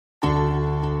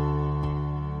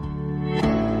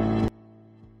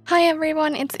Hi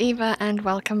everyone, it's Eva and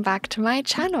welcome back to my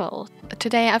channel.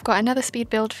 Today I've got another speed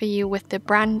build for you with the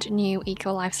brand new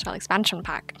Eco Lifestyle expansion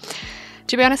pack.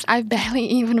 To be honest, I've barely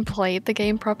even played the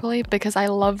game properly because I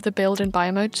love the build and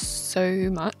buy mode so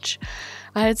much.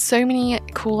 I had so many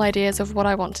cool ideas of what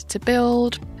I wanted to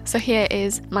build. So here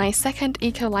is my second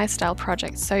eco lifestyle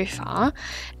project so far,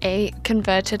 a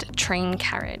converted train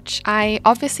carriage. I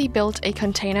obviously built a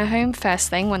container home first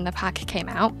thing when the pack came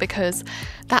out because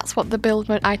that's what the build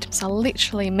mode items are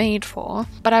literally made for.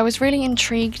 But I was really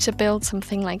intrigued to build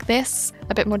something like this,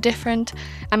 a bit more different.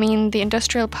 I mean, the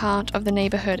industrial part of the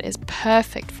neighbourhood is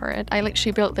perfect for it. I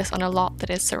literally built this on a lot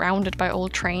that is surrounded by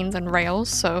old trains and rails,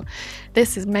 so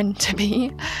this is meant to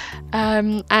be.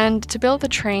 And to build the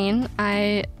train,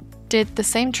 I did the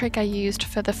same trick I used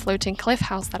for the floating cliff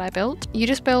house that I built. You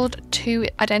just build two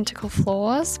identical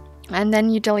floors and then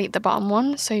you delete the bottom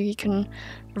one so you can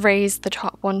raise the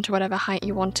top one to whatever height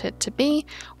you want it to be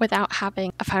without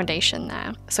having a foundation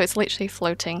there. So it's literally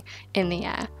floating in the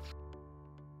air.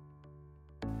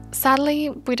 Sadly,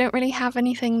 we don't really have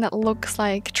anything that looks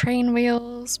like train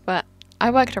wheels, but I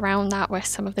worked around that with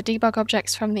some of the debug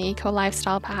objects from the Eco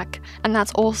Lifestyle pack, and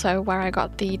that's also where I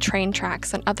got the train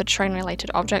tracks and other train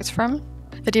related objects from.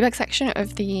 The debug section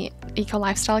of the Eco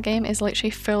Lifestyle game is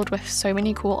literally filled with so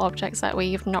many cool objects that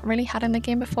we've not really had in the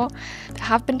game before. There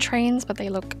have been trains, but they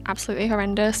look absolutely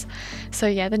horrendous. So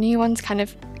yeah, the new ones kind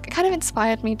of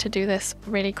inspired me to do this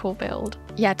really cool build.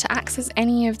 Yeah, to access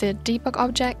any of the debug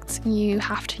objects, you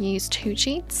have to use two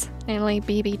cheats, namely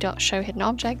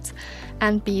bb.showHiddenObjects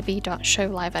and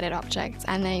bb.showLiveEditObjects,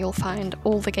 and there you'll find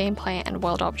all the gameplay and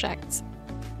world objects.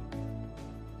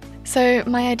 So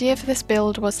my idea for this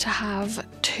build was to have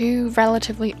two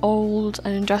relatively old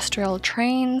and industrial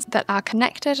trains that are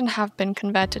connected and have been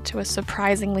converted to a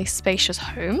surprisingly spacious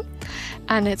home.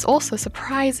 And it's also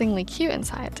surprisingly cute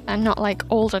inside and not like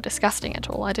old or disgusting at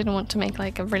all. I didn't want to make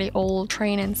like a really old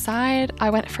train inside. I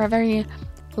went for a very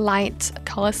light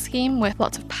color scheme with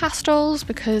lots of pastels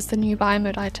because the new buy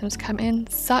mode items come in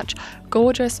such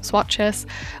gorgeous swatches.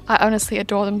 I honestly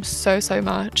adore them so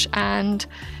much, and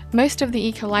most of the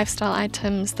eco lifestyle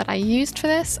items that I used for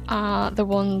this are the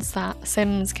ones that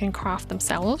Sims can craft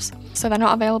themselves, so they're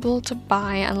not available to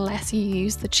buy unless you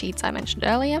use the cheats I mentioned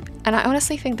earlier. And I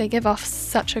honestly think they give off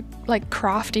such a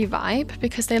crafty vibe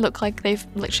because they look like they've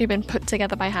literally been put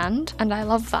together by hand, and I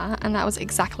love that, and that was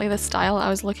exactly the style I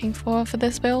was looking for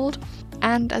this build.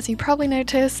 And as you probably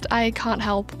noticed, I can't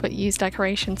help but use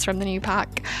decorations from the new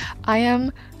pack. I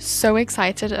am so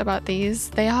excited about these.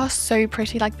 They are so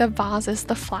pretty, like the vases,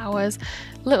 the flowers,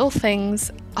 little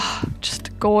things, oh,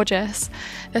 just gorgeous.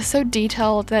 They're so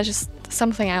detailed, they're just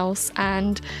something else.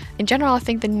 And in general, I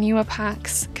think the newer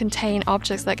packs contain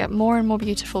objects that get more and more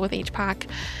beautiful with each pack,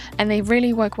 and they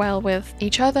really work well with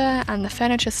each other and the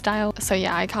furniture style. So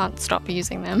yeah, I can't stop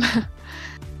using them.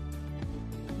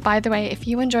 By the way, if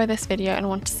you enjoy this video and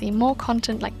want to see more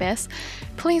content like this,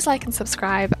 please like and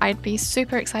subscribe. I'd be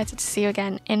super excited to see you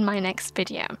again in my next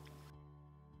video.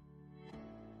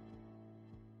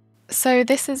 So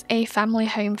this is a family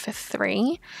home for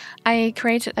 3. I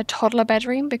created a toddler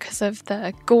bedroom because of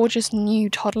the gorgeous new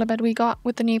toddler bed we got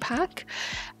with the new pack.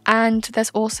 And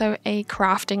there's also a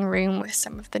crafting room with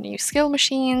some of the new skill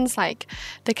machines like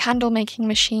the candle making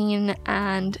machine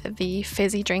and the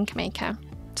fizzy drink maker.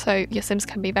 So your Sims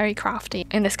can be very crafty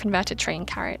in this converted train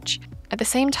carriage. At the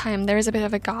same time, there is a bit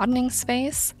of a gardening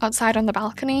space outside on the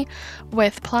balcony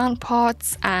with plant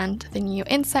pots and the new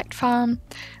insect farm.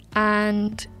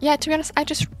 And yeah, to be honest, I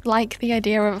just like the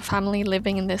idea of a family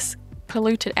living in this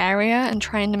polluted area and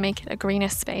trying to make it a greener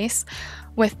space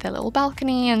with the little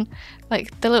balcony and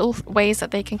like the little ways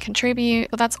that they can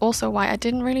contribute. But that's also why I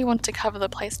didn't really want to cover the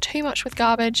place too much with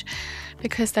garbage,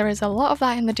 because there is a lot of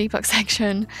that in the debug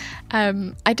section.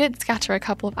 I did scatter a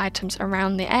couple of items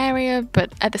around the area,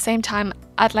 but at the same time,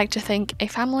 I'd like to think a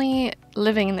family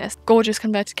living in this gorgeous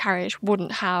converted carriage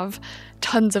wouldn't have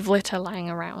tons of litter lying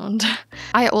around.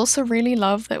 I also really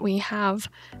love that we have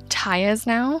tires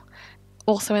now,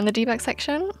 also in the debug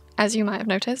section. As you might have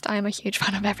noticed, I am a huge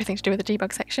fan of everything to do with the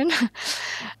debug section.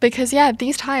 Because yeah,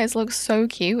 these tires look so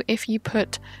cute if you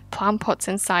put plant pots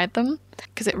inside them,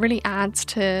 because it really adds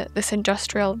to this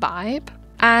industrial vibe,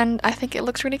 and I think it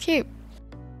looks really cute.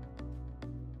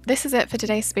 This is it for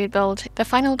today's speed build. The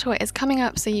final tour is coming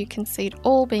up so you can see it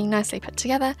all being nicely put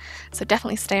together, so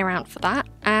definitely stay around for that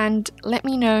and let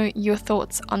me know your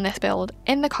thoughts on this build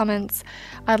in the comments.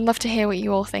 I'd love to hear what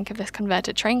you all think of this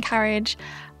converted train carriage,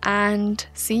 and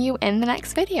see you in the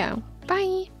next video.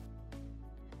 Bye!